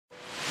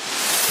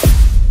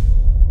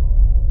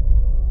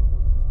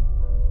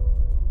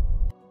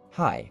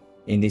Hi,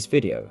 in this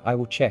video I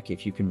will check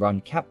if you can run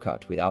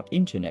CapCut without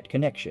internet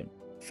connection.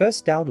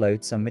 First,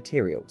 download some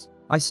materials.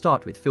 I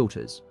start with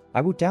filters.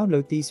 I will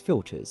download these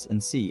filters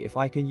and see if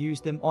I can use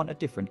them on a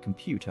different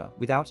computer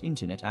without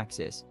internet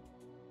access.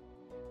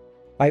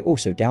 I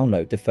also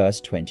download the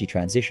first 20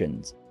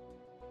 transitions.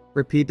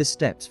 Repeat the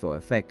steps for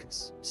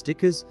effects,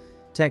 stickers,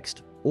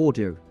 text,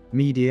 audio,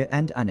 media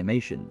and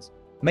animations.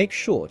 Make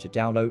sure to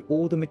download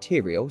all the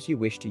materials you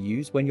wish to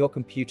use when your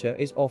computer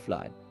is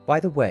offline. By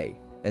the way,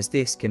 as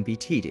this can be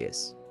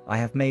tedious, I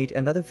have made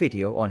another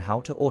video on how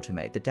to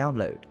automate the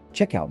download.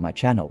 Check out my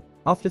channel.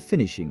 After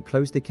finishing,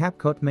 close the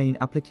CapCut main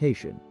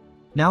application.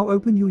 Now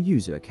open your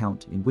user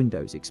account in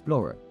Windows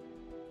Explorer.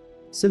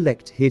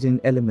 Select Hidden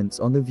Elements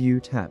on the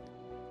View tab.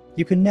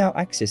 You can now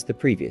access the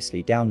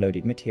previously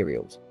downloaded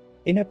materials.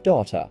 In App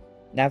Data,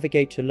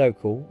 navigate to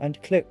Local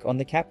and click on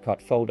the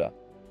CapCut folder.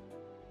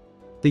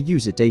 The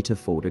user data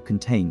folder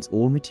contains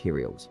all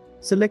materials.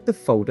 Select the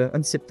folder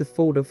and zip the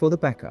folder for the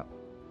backup.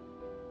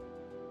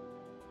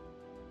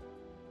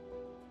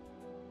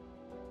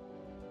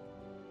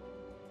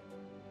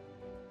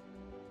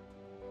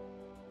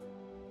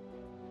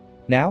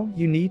 Now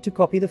you need to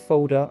copy the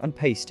folder and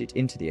paste it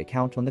into the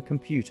account on the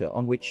computer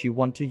on which you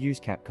want to use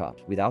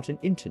CapCut without an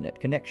internet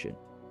connection.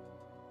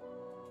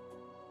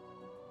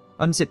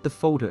 Unzip the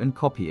folder and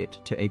copy it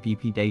to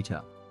app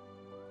data.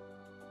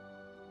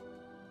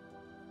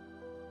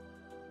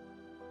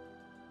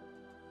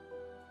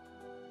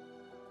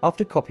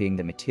 After copying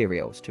the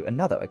materials to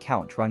another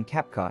account, run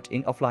CapCut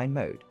in offline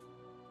mode.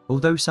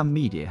 Although some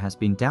media has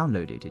been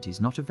downloaded, it is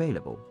not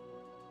available.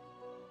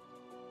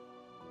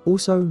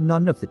 Also,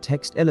 none of the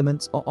text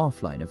elements are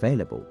offline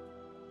available.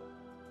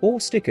 All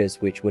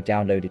stickers which were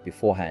downloaded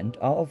beforehand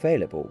are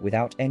available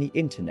without any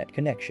internet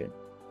connection.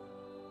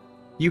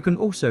 You can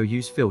also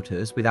use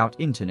filters without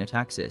internet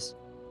access.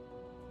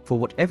 For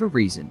whatever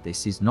reason,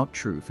 this is not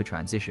true for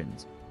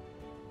transitions.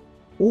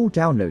 All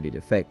downloaded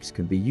effects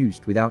can be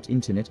used without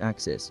internet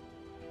access.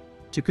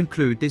 To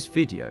conclude this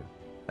video,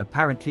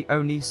 apparently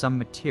only some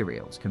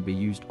materials can be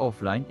used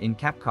offline in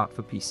CapCut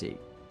for PC.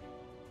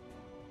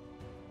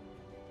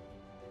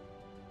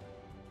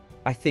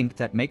 I think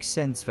that makes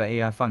sense for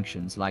AI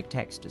functions like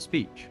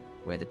text-to-speech,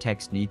 where the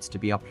text needs to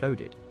be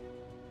uploaded.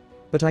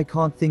 But I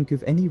can't think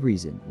of any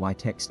reason why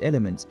text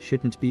elements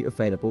shouldn't be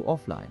available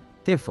offline.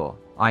 Therefore,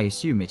 I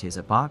assume it is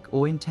a bug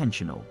or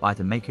intentional by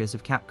the makers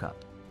of CapCut.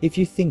 If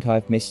you think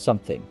I've missed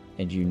something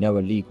and you know a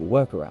legal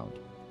workaround,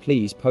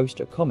 please post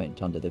a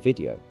comment under the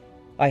video.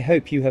 I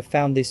hope you have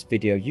found this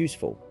video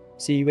useful.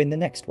 See you in the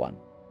next one.